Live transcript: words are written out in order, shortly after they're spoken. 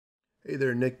Hey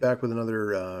there, Nick, back with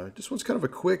another, just one's kind of a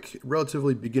quick,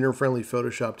 relatively beginner-friendly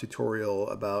Photoshop tutorial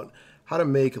about how to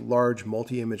make large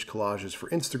multi-image collages for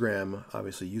Instagram,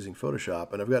 obviously using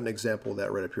Photoshop. And I've got an example of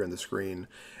that right up here on the screen.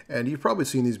 And you've probably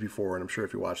seen these before, and I'm sure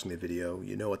if you're watching the video,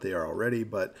 you know what they are already.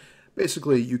 But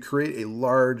basically, you create a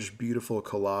large, beautiful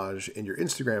collage in your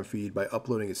Instagram feed by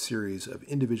uploading a series of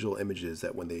individual images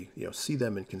that when they see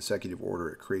them in consecutive order,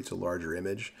 it creates a larger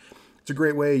image. It's a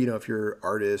great way, if you're an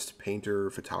artist,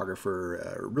 painter, photographer,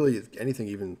 or really anything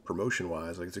even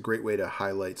promotion-wise, like it's a great way to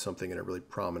highlight something in a really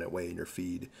prominent way in your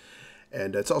feed.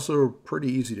 And it's also pretty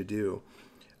easy to do.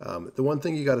 The one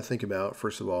thing you got to think about,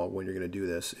 first of all, when you're going to do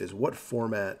this, is what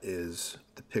format is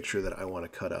the picture that I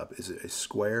want to cut up? Is it a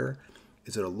square?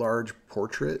 Is it a large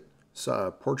portrait?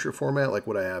 Portrait format, like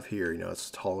what I have here, it's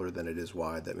taller than it is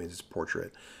wide. That means it's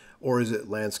portrait. Or is it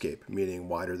landscape, meaning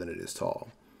wider than it is tall?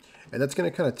 And that's going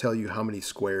to kind of tell you how many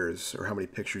squares or how many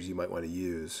pictures you might want to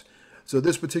use. So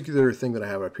this particular thing that I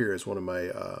have up here is one of my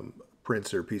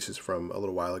prints or pieces from a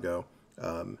little while ago.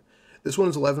 This one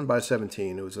is 11 by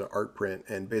 17. It was an art print,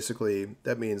 and basically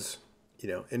that means,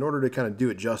 in order to kind of do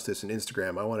it justice in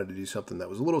Instagram, I wanted to do something that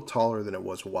was a little taller than it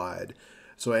was wide.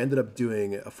 So I ended up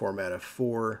doing a format of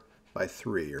 4 by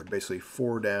 3, or basically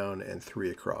 4 down and 3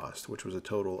 across, which was a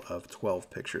total of 12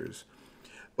 pictures.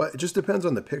 But it just depends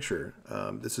on the picture.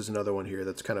 This is another one here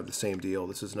that's kind of the same deal.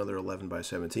 This is another 11 by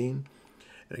 17.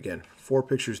 And again, 4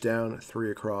 pictures down, 3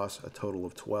 across, a total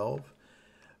of 12.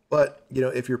 But,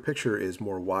 if your picture is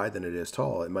more wide than it is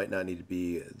tall, it might not need to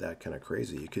be that kind of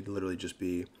crazy. It could literally just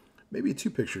be maybe 2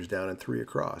 pictures down and 3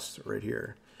 across right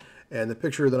here. And the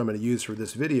picture that I'm going to use for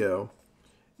this video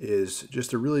is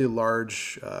just a really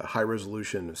large,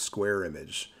 high-resolution square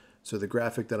image. So the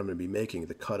graphic that I'm going to be making,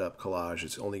 the cut-up collage,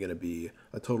 is only going to be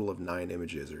a total of 9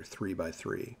 images, or 3 by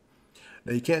 3.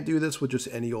 Now you can't do this with just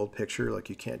any old picture. Like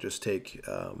you can't just take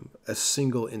a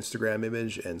single Instagram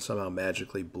image and somehow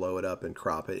magically blow it up and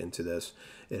crop it into this.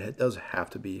 It does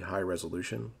have to be high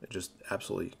resolution. It just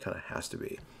absolutely kind of has to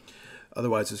be.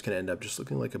 Otherwise it's going to end up just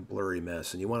looking like a blurry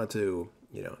mess. And you want it to,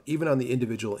 even on the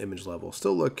individual image level,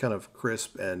 still look kind of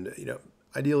crisp and,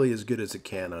 ideally as good as it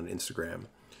can on Instagram.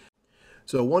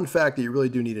 So one fact that you really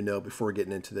do need to know before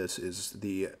getting into this is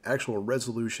the actual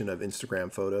resolution of Instagram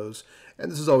photos.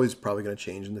 And this is always probably going to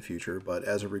change in the future, but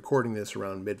as of recording this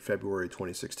around mid-February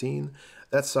 2016,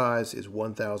 that size is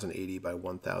 1080 by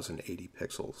 1080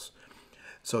 pixels.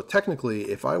 So technically,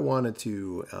 if I wanted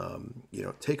to,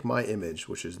 take my image,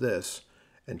 which is this,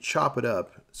 and chop it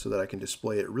up so that I can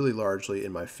display it really largely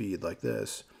in my feed like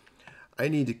this, I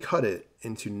need to cut it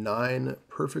into 9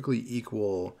 perfectly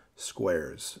equal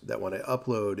squares that when I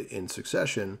upload in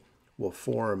succession will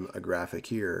form a graphic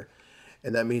here.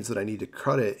 And that means that I need to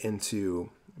cut it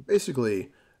into basically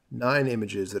 9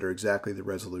 images that are exactly the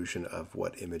resolution of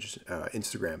what image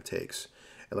Instagram takes.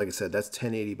 And like I said, that's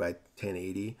 1080 by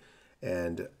 1080.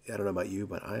 And I don't know about you,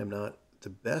 but I am not the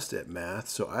best at math.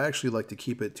 So I actually like to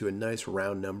keep it to a nice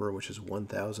round number, which is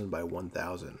 1000 by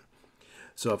 1000.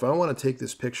 So if I want to take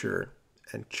this picture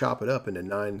and chop it up into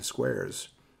 9 squares,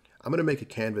 I'm going to make a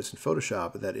canvas in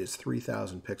Photoshop that is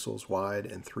 3000 pixels wide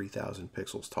and 3000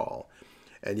 pixels tall.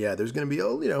 And yeah, there's going to be,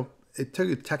 it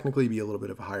could technically be a little bit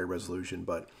of a higher resolution,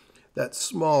 but that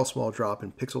small drop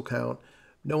in pixel count,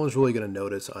 no one's really going to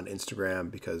notice on Instagram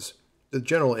because the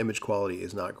general image quality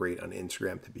is not great on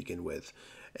Instagram to begin with.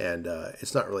 And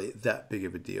it's not really that big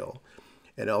of a deal.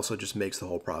 And it also just makes the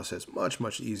whole process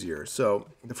much easier. So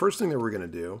the first thing that we're going to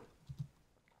do,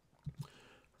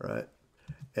 all right,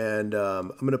 and I'm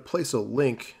going to place a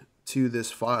link to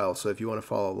this file. So if you want to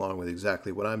follow along with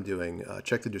exactly what I'm doing,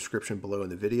 check the description below in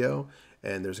the video.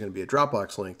 And there's going to be a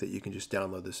Dropbox link that you can just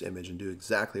download this image and do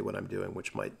exactly what I'm doing,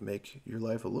 which might make your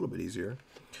life a little bit easier.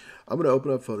 I'm going to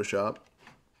open up Photoshop,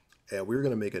 and we're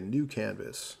going to make a new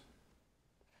canvas.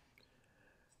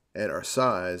 And our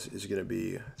size is going to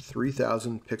be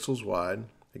 3000 pixels wide.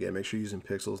 Again, make sure you're using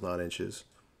pixels, not inches.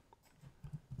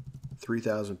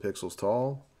 3000 pixels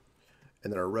tall.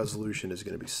 And then our resolution is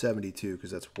going to be 72 because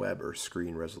that's web or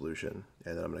screen resolution.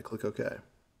 And then I'm going to click OK.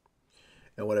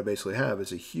 And what I basically have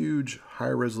is a huge high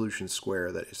resolution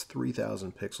square that is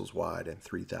 3000 pixels wide and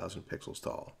 3000 pixels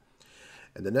tall.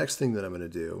 And the next thing that I'm going to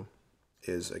do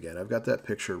is, again, I've got that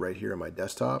picture right here on my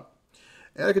desktop.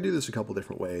 And I could do this a couple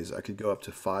different ways. I could go up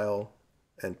to File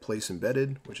and Place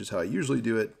Embedded, which is how I usually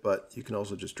do it, but you can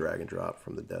also just drag and drop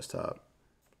from the desktop.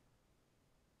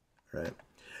 All right.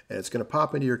 And it's going to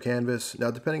pop into your canvas.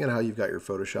 Now, depending on how you've got your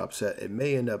Photoshop set, it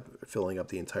may end up filling up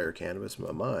the entire canvas,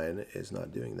 but mine is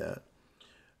not doing that.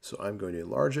 So I'm going to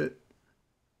enlarge it.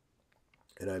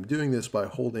 And I'm doing this by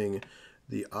holding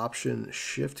the Option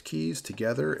Shift keys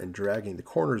together and dragging the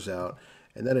corners out,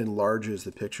 and that enlarges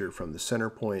the picture from the center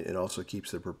point and also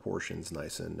keeps the proportions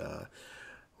nice and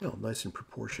nice and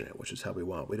proportionate, which is how we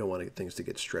want. We don't want things to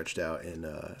get stretched out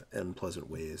in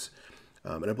unpleasant ways.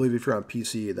 And I believe if you're on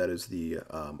PC, that is the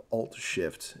Alt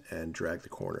Shift and drag the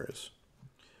corners.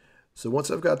 So once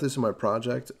I've got this in my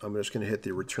project, I'm just going to hit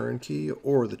the return key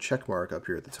or the check mark up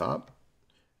here at the top.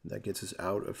 And that gets us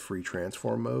out of free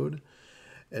transform mode.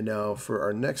 And now for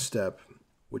our next step,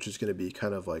 which is going to be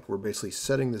kind of like we're basically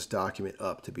setting this document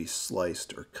up to be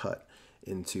sliced or cut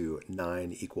into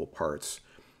 9 equal parts.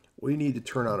 We need to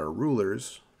turn on our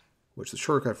rulers, which the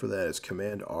shortcut for that is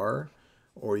Command R,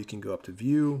 or you can go up to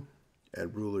View,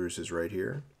 and Rulers is right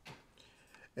here.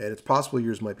 And it's possible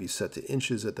yours might be set to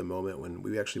inches at the moment when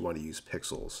we actually want to use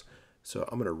pixels. So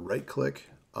I'm going to right click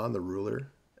on the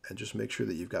ruler and just make sure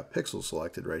that you've got pixels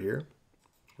selected right here,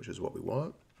 which is what we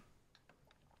want.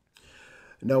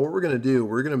 Now what we're going to do,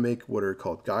 we're going to make what are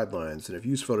called guidelines. And if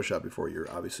you've used Photoshop before,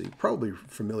 you're obviously probably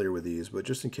familiar with these, but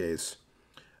just in case,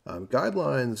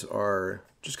 guidelines are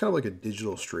just kind of like a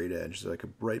digital straight edge, like a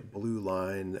bright blue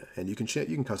line, and you can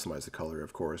customize the color,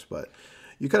 of course, but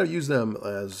you kind of use them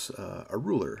as a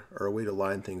ruler or a way to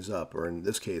line things up. Or in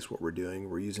this case, what we're doing,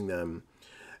 we're using them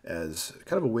as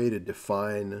kind of a way to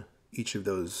define each of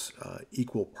those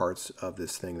equal parts of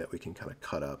this thing that we can kind of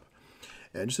cut up.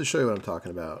 And just to show you what I'm talking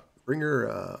about, I'm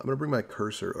going to bring my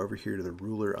cursor over here to the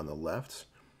ruler on the left,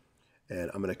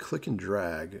 and I'm going to click and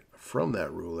drag from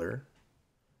that ruler.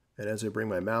 And as I bring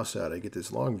my mouse out, I get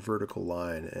this long vertical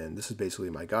line, and this is basically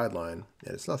my guideline,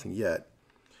 and it's nothing yet.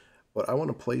 But I want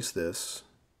to place this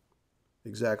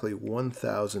exactly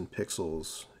 1,000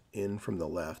 pixels in from the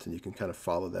left, and you can kind of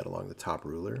follow that along the top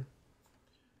ruler.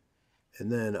 And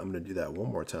then I'm going to do that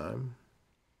one more time,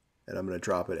 and I'm going to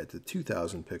drop it at the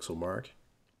 2,000 pixel mark.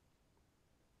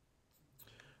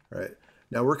 All right.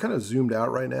 Now we're kind of zoomed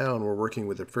out right now, and we're working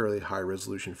with a fairly high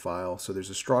resolution file, so there's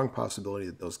a strong possibility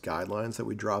that those guidelines that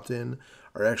we dropped in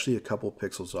are actually a couple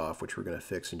pixels off, which we're going to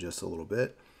fix in just a little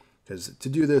bit. Because to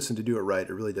do this and to do it right,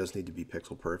 it really does need to be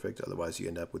pixel perfect, otherwise you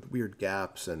end up with weird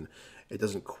gaps and it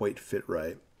doesn't quite fit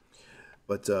right.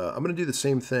 But I'm going to do the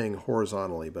same thing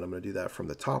horizontally, but I'm going to do that from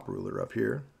the top ruler up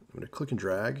here. I'm going to click and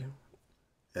drag,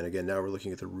 and again now we're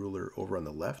looking at the ruler over on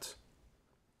the left.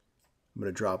 I'm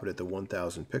going to drop it at the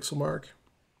 1,000 pixel mark.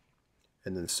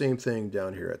 And then the same thing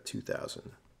down here at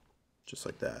 2,000, just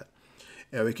like that.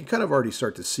 And we can kind of already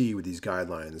start to see with these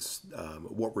guidelines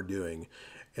what we're doing.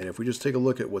 And if we just take a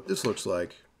look at what this looks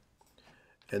like,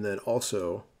 and then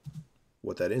also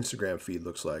what that Instagram feed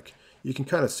looks like, you can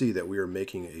kind of see that we are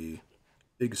making a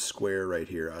big square right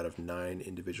here out of 9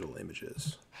 individual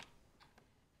images.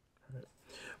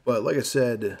 But like I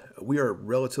said, we are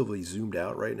relatively zoomed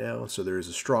out right now, so there is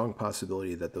a strong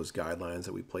possibility that those guidelines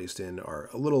that we placed in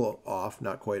are a little off,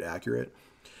 not quite accurate.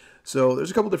 So there's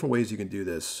a couple different ways you can do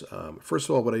this. First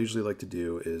of all, what I usually like to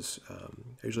do is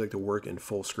I usually like to work in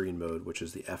full screen mode, which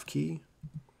is the F key.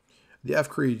 The F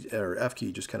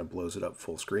key just kind of blows it up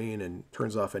full screen and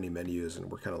turns off any menus, and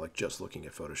we're kind of like just looking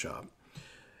at Photoshop.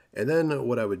 And then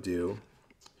what I would do,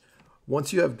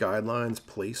 once you have guidelines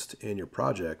placed in your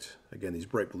project, again, these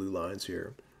bright blue lines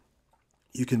here,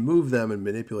 you can move them and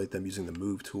manipulate them using the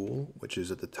Move tool, which is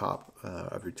at the top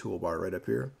of your toolbar right up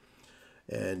here.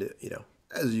 And, you know,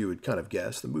 as you would kind of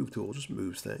guess, the Move tool just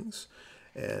moves things.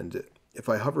 And if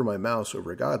I hover my mouse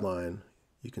over a guideline,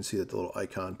 you can see that the little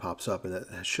icon pops up, and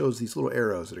that shows these little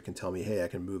arrows that can tell me, hey, I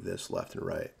can move this left and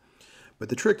right. But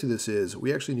the trick to this is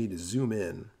we actually need to zoom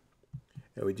in.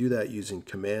 And we do that using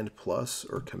Command plus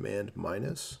or Command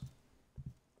minus,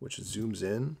 which zooms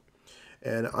in.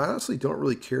 And I honestly don't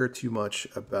really care too much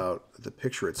about the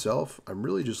picture itself. I'm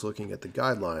really just looking at the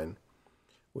guideline,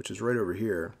 which is right over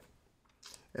here.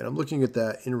 And I'm looking at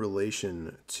that in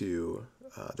relation to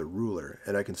the ruler.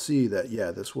 And I can see that,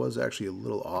 yeah, this was actually a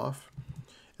little off.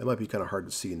 It might be kind of hard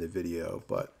to see in the video,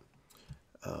 but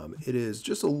it is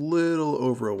just a little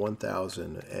over a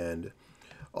 1,000. And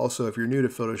also, if you're new to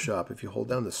Photoshop, if you hold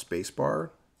down the space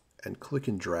bar and click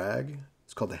and drag,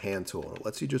 it's called the hand tool. It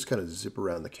lets you just kind of zip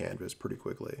around the canvas pretty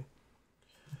quickly.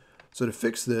 So to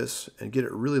fix this and get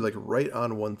it really like right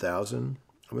on 1,000, I'm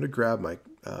going to grab my,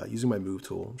 using my Move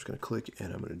tool, I'm just going to click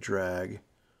and I'm going to drag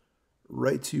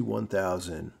right to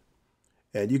 1,000.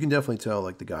 And you can definitely tell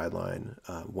like the guideline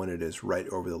when it is right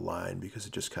over the line, because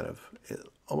it just kind of, it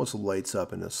almost lights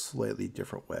up in a slightly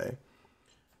different way.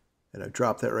 And I've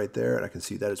dropped that right there, and I can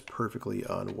see that is perfectly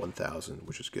on 1,000,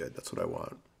 which is good. That's what I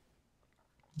want.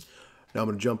 Now I'm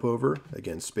going to jump over,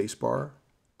 again, spacebar,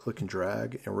 click and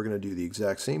drag, and we're going to do the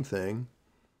exact same thing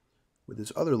with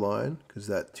this other line, because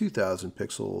that 2000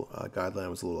 pixel guideline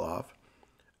was a little off.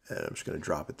 And I'm just going to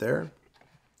drop it there.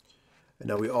 And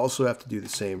now we also have to do the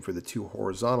same for the two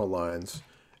horizontal lines.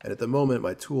 And at the moment,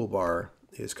 my toolbar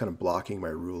is kind of blocking my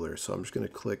ruler. So I'm just going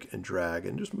to click and drag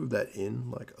and just move that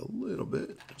in like a little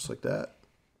bit, just like that.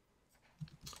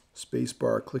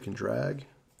 Spacebar, click and drag.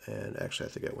 And actually,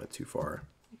 I think I went too far.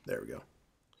 There we go.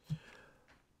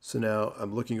 So now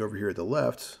I'm looking over here at the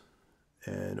left.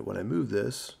 And when I move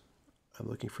this, I'm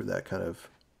looking for that kind of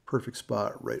perfect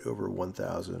spot right over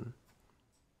 1000.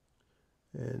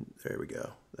 And there we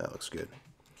go. That looks good.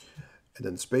 And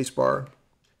then spacebar,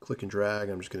 click and drag.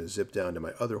 I'm just going to zip down to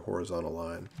my other horizontal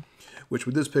line, which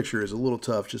with this picture is a little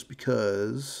tough just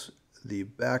because the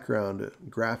background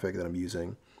graphic that I'm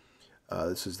using,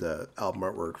 this is the album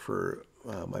artwork for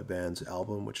my band's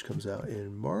album, which comes out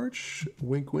in March.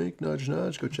 Wink, wink, nudge,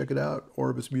 nudge. Go check it out,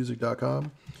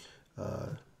 orbismusic.com.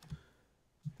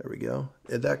 There we go.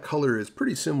 And that color is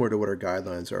pretty similar to what our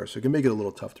guidelines are, so it can make it a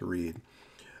little tough to read.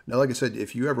 Now, like I said,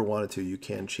 if you ever wanted to, you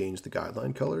can change the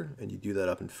guideline color, and you do that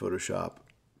up in Photoshop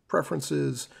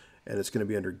Preferences, and it's going to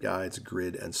be under Guides,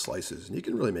 Grid, and Slices. And you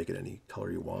can really make it any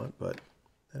color you want, but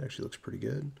that actually looks pretty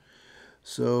good.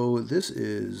 So this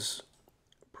is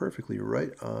perfectly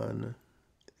right on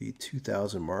the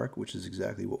 2000 mark, which is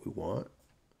exactly what we want.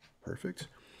 Perfect.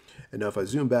 And now if I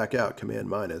zoom back out, Command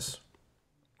minus,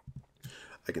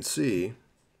 I can see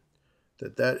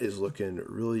that that is looking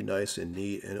really nice and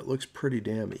neat, and it looks pretty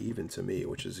damn even to me,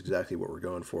 which is exactly what we're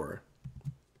going for.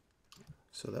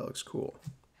 So that looks cool.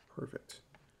 Perfect.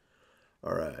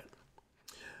 All right.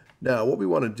 Now what we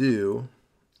want to do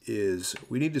is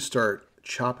we need to start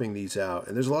chopping these out,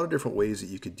 and there's a lot of different ways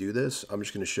that you could do this. I'm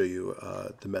just going to show you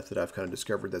the method I've kind of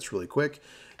discovered that's really quick.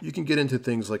 You can get into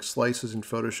things like slices in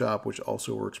Photoshop, which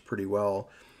also works pretty well,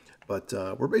 but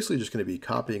we're basically just going to be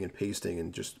copying and pasting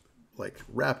and just like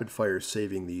rapid fire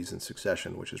saving these in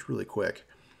succession, which is really quick.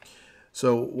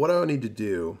 So what I need to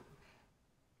do,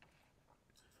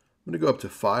 I'm going to go up to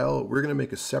File. We're going to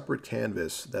make a separate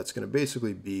canvas that's going to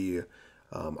basically be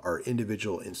our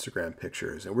individual Instagram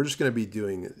pictures. And we're just going to be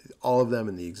doing all of them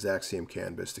in the exact same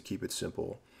canvas to keep it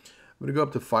simple. I'm going to go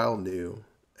up to File, New,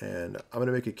 and I'm going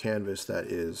to make a canvas that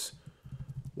is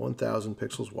 1000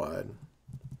 pixels wide,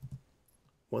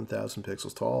 1000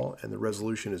 pixels tall, and the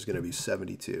resolution is going to be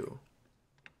 72.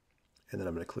 And then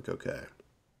I'm going to click OK.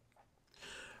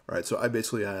 All right, so I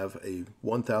basically have a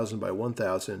 1000 by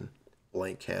 1000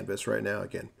 blank canvas right now.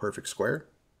 Again, perfect square,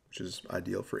 which is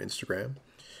ideal for Instagram.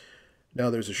 Now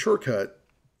there's a shortcut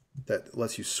that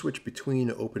lets you switch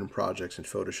between open projects in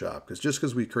Photoshop, because just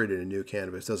because we created a new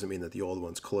canvas doesn't mean that the old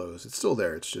one's closed. It's still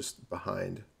there. It's just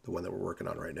behind the one that we're working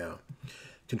on right now.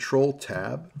 Control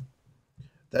Tab.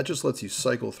 That just lets you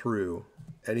cycle through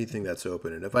anything that's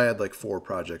open. And if I had like 4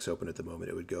 projects open at the moment,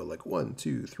 it would go like 1,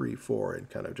 2, 3, 4, and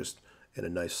kind of just in a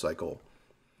nice cycle.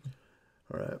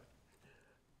 All right.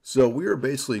 So we are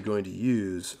basically going to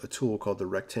use a tool called the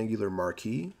Rectangular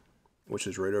Marquee, which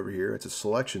is right over here. It's a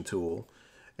selection tool.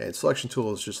 And selection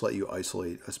tools just let you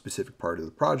isolate a specific part of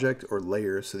the project or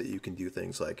layer so that you can do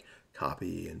things like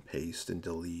copy and paste and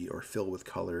delete or fill with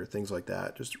color, things like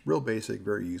that. Just real basic,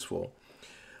 very useful.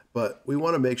 But we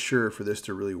want to make sure for this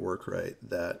to really work right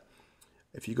that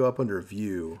if you go up under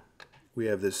View, we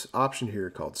have this option here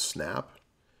called Snap.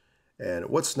 And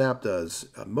what Snap does,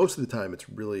 most of the time it's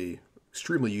really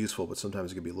extremely useful, but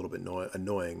sometimes it can be a little bit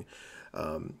annoying.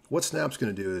 What Snap's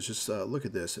going to do is just look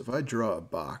at this. If I draw a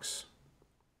box,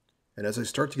 and as I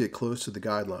start to get close to the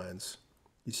guidelines,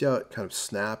 you see how it kind of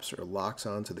snaps or locks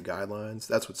onto the guidelines?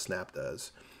 That's what Snap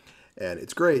does. And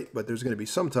it's great, but there's going to be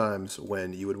some times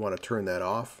when you would want to turn that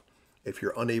off if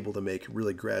you're unable to make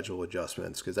really gradual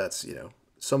adjustments, because that's,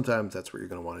 sometimes that's what you're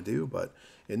going to want to do. But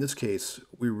in this case,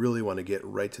 we really want to get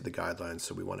right to the guidelines,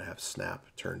 so we want to have Snap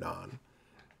turned on.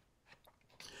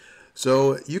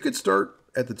 So you could start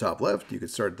at the top left, you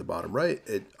could start at the bottom right.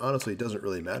 It honestly doesn't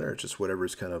really matter. It's just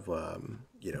whatever's kind of,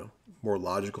 more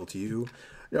logical to you.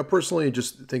 Personally,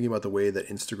 just thinking about the way that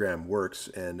Instagram works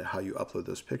and how you upload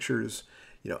those pictures,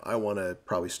 I want to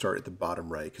probably start at the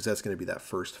bottom right, because that's going to be that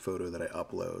first photo that I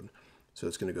upload. So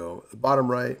it's going to go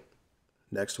bottom right,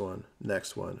 next one,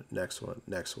 next one, next one,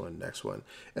 next one, next one.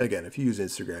 And again, if you use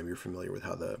Instagram, you're familiar with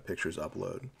how the pictures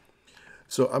upload.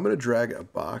 So I'm going to drag a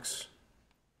box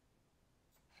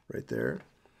right there.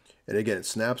 And again, it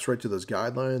snaps right to those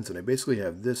guidelines, and I basically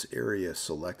have this area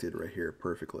selected right here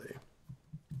perfectly.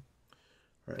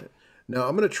 All right. Now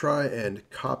I'm going to try and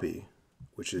copy,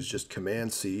 which is just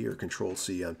Command C or Control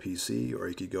C on PC, or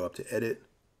you could go up to Edit,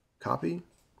 Copy,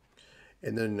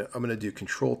 and then I'm going to do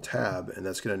Control Tab, and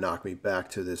that's going to knock me back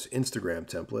to this Instagram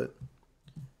template.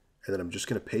 and then I'm just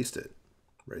going to paste it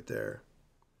right there.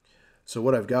 So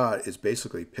what I've got is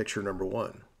basically picture number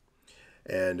one.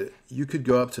 And you could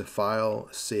go up to File,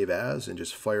 Save As, and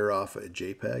just fire off a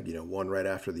JPEG, you know, one right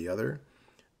after the other.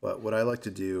 But what I like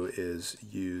to do is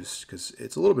use, because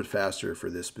it's a little bit faster for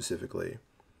this specifically,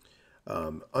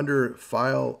 under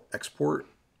File, Export,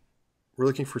 we're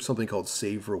looking for something called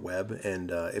Save for Web.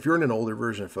 And if you're in an older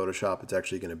version of Photoshop, it's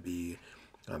actually going to be,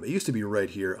 it used to be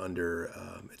right here under,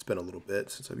 it's been a little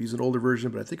bit since I've used an older version,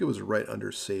 but I think it was right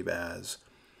under Save As.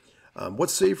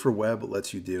 What Save for Web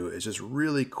lets you do is just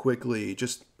really quickly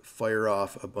just fire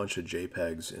off a bunch of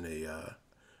JPEGs in a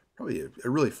probably a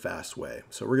really fast way.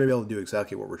 So we're going to be able to do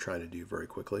exactly what we're trying to do very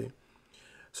quickly.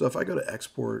 So if I go to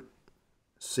Export,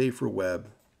 Save for Web,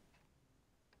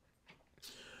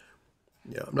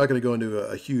 yeah, I'm not going to go into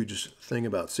a huge thing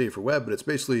about Save for Web, but it's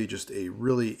basically just a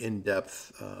really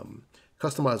in-depth,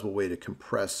 customizable way to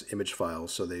compress image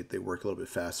files so they work a little bit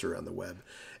faster on the web.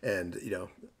 And, you know,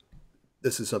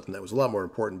 this is something that was a lot more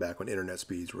important back when internet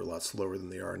speeds were a lot slower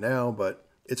than they are now, but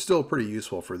it's still pretty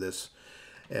useful for this.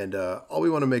 And all we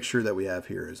want to make sure that we have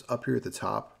here is up here at the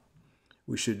top,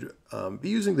 we should be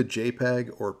using the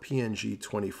JPEG or PNG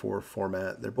 24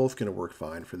 format. They're both going to work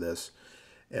fine for this.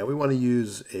 And we want to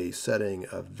use a setting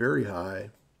of very high.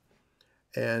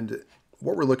 And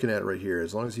what we're looking at right here,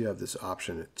 as long as you have this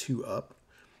option 2 up,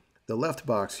 the left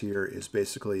box here is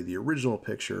basically the original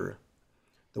picture.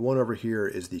 The one over here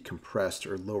is the compressed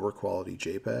or lower quality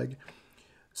JPEG.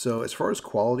 So as far as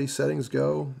quality settings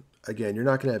go, again, you're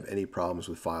not going to have any problems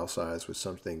with file size with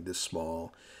something this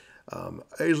small.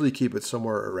 I usually keep it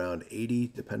somewhere around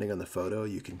 80, depending on the photo.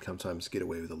 You can sometimes get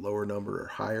away with a lower number or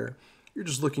higher. You're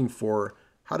just looking for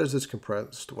how does this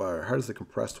compressed, or how does the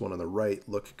compressed one on the right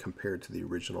look compared to the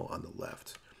original on the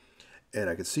left. And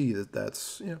I can see that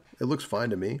that's, you know, it looks fine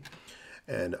to me.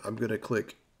 And I'm going to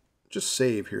click just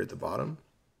save here at the bottom.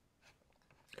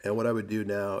 And what I would do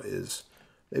now is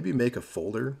maybe make a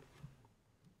folder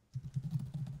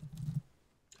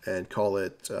and call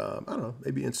it, I don't know,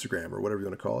 maybe Instagram or whatever you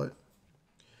want to call it.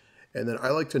 And then I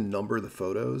like to number the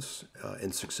photos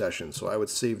in succession. So I would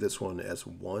save this one as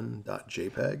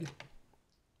 1.jpg.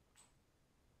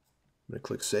 I'm going to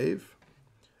click save.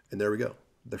 And there we go.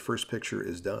 The first picture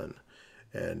is done.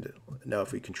 And now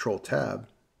if we Control Tab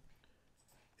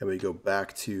and we go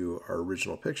back to our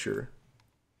original picture,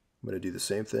 I'm going to do the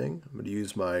same thing. I'm going to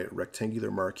use my rectangular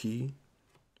marquee,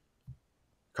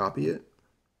 copy it,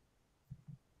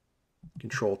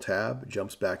 Control Tab,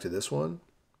 jumps back to this one,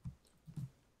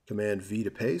 Command V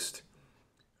to paste,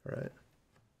 all right,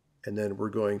 and then we're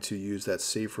going to use that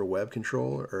Save for Web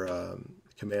control or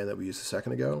command that we used a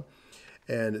second ago,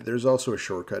 and there's also a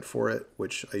shortcut for it,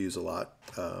 which I use a lot.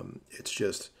 It's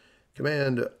just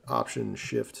Command Option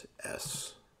Shift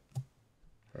S,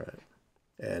 all right.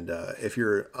 And if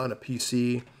you're on a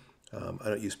PC, I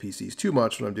don't use PCs too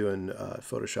much when I'm doing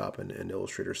Photoshop and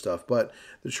Illustrator stuff, but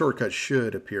the shortcut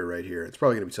should appear right here. It's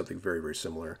probably going to be something very, very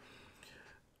similar.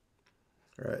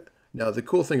 All right. Now, the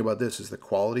cool thing about this is the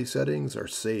quality settings are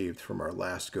saved from our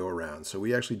last go around, so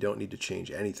we actually don't need to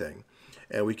change anything.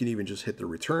 And we can even just hit the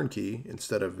return key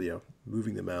instead of, you know,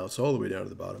 moving the mouse all the way down to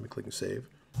the bottom and clicking save.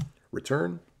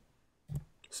 Return,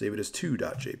 save it as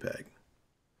 2.jpg.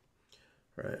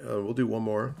 All right, we'll do one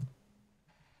more.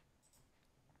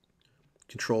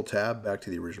 Control Tab back to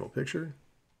the original picture.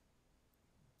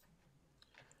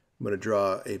 I'm going to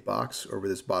draw a box over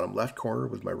this bottom left corner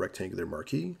with my rectangular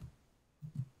marquee.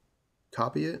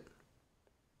 Copy it.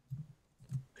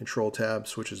 Control Tab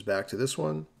switches back to this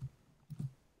one.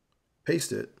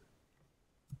 Paste it.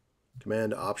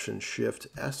 Command Option Shift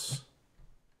S.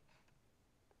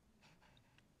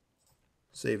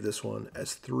 Save this one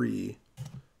as 3.jpg.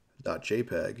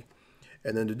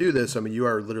 And then to do this, I mean, you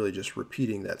are literally just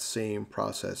repeating that same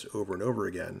process over and over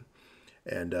again.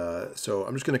 And so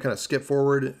I'm just going to kind of skip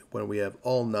forward when we have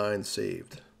all 9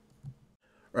 saved.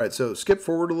 All right, so skip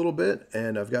forward a little bit,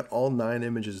 and I've got all 9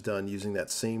 images done using that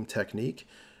same technique.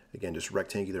 Again, just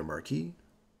rectangular marquee,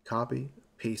 copy,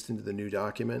 paste into the new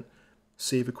document,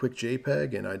 save a quick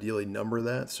JPEG, and ideally number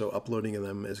that, so uploading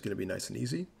them is going to be nice and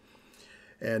easy.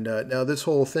 And now this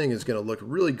whole thing is going to look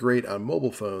really great on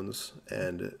mobile phones,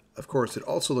 and of course it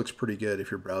also looks pretty good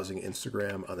if you're browsing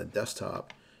Instagram on the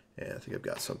desktop. And I think I've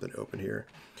got something open here.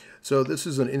 So this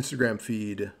is an Instagram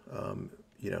feed,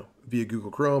 you know, via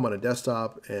Google Chrome on a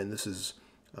desktop, and this is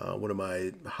one of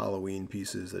my Halloween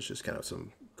pieces that's just kind of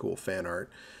some cool fan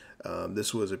art.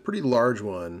 This was a pretty large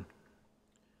one,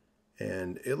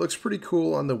 and it looks pretty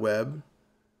cool on the web.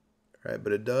 Right,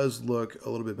 but it does look a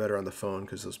little bit better on the phone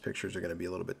because those pictures are going to be a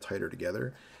little bit tighter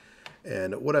together.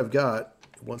 And what I've got,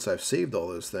 once I've saved all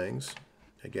those things,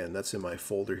 again, that's in my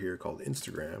folder here called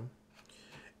Instagram,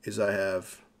 is I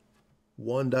have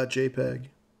 1.jpg,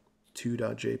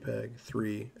 2.jpg,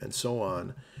 3, and so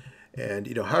on.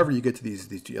 And however you get to these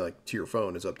like to your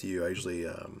phone is up to you. I usually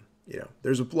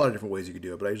there's a lot of different ways you could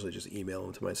do it, but I usually just email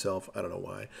them to myself. I don't know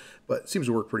why, but it seems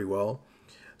to work pretty well.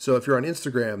 So if you're on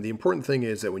Instagram, the important thing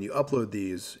is that when you upload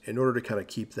these, in order to kind of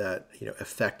keep that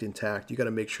effect intact, you got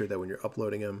to make sure that when you're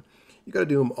uploading them, you got to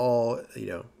do them all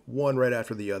one right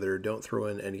after the other. Don't throw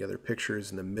in any other pictures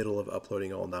in the middle of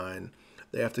uploading all 9.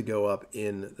 They have to go up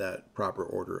in that proper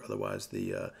order. Otherwise,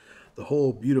 the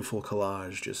whole beautiful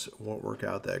collage just won't work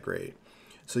out that great.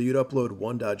 So you'd upload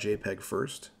 1.jpg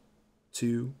first,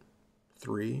 2,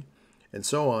 3, and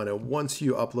so on. And once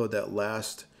you upload that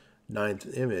last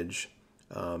 9th image,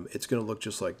 it's going to look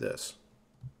just like this.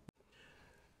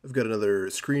 I've got another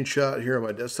screenshot here on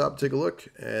my desktop. Take a look,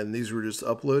 and these were just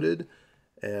uploaded,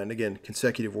 and again,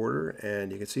 consecutive order,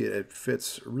 and you can see it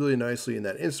fits really nicely in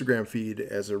that Instagram feed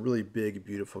as a really big,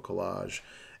 beautiful collage.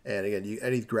 And again,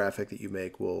 any graphic that you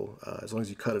make will, as long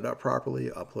as you cut it up properly,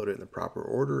 upload it in the proper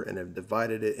order, and have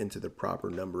divided it into the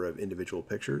proper number of individual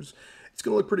pixels, it's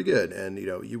going to look pretty good. And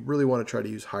you really want to try to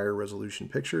use higher resolution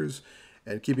pictures.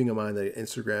 And keeping in mind that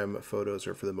Instagram photos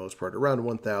are for the most part around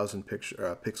 1,000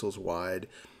 pixels wide.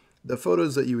 The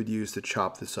photos that you would use to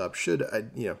chop this up should,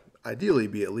 ideally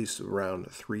be at least around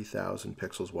 3,000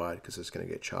 pixels wide, because it's going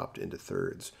to get chopped into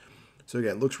thirds. So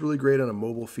again, it looks really great on a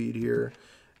mobile feed here,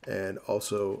 and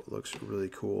also looks really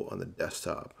cool on the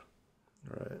desktop.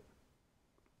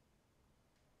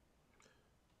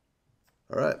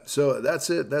 All right, so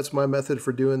that's it. That's my method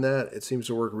for doing that. It seems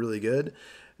to work really good.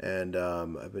 And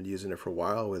I've been using it for a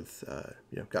while with,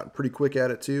 gotten pretty quick at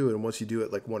it too. And once you do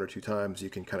it like 1 or 2 times, you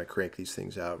can kind of crank these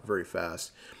things out very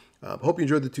fast. Hope you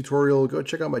enjoyed the tutorial. Go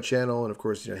check out my channel. And of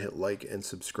course, hit like and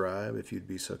subscribe if you'd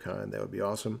be so kind. That would be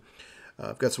awesome.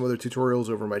 I've got some other tutorials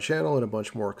over my channel and a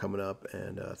bunch more coming up.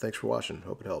 And thanks for watching.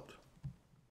 Hope it helped.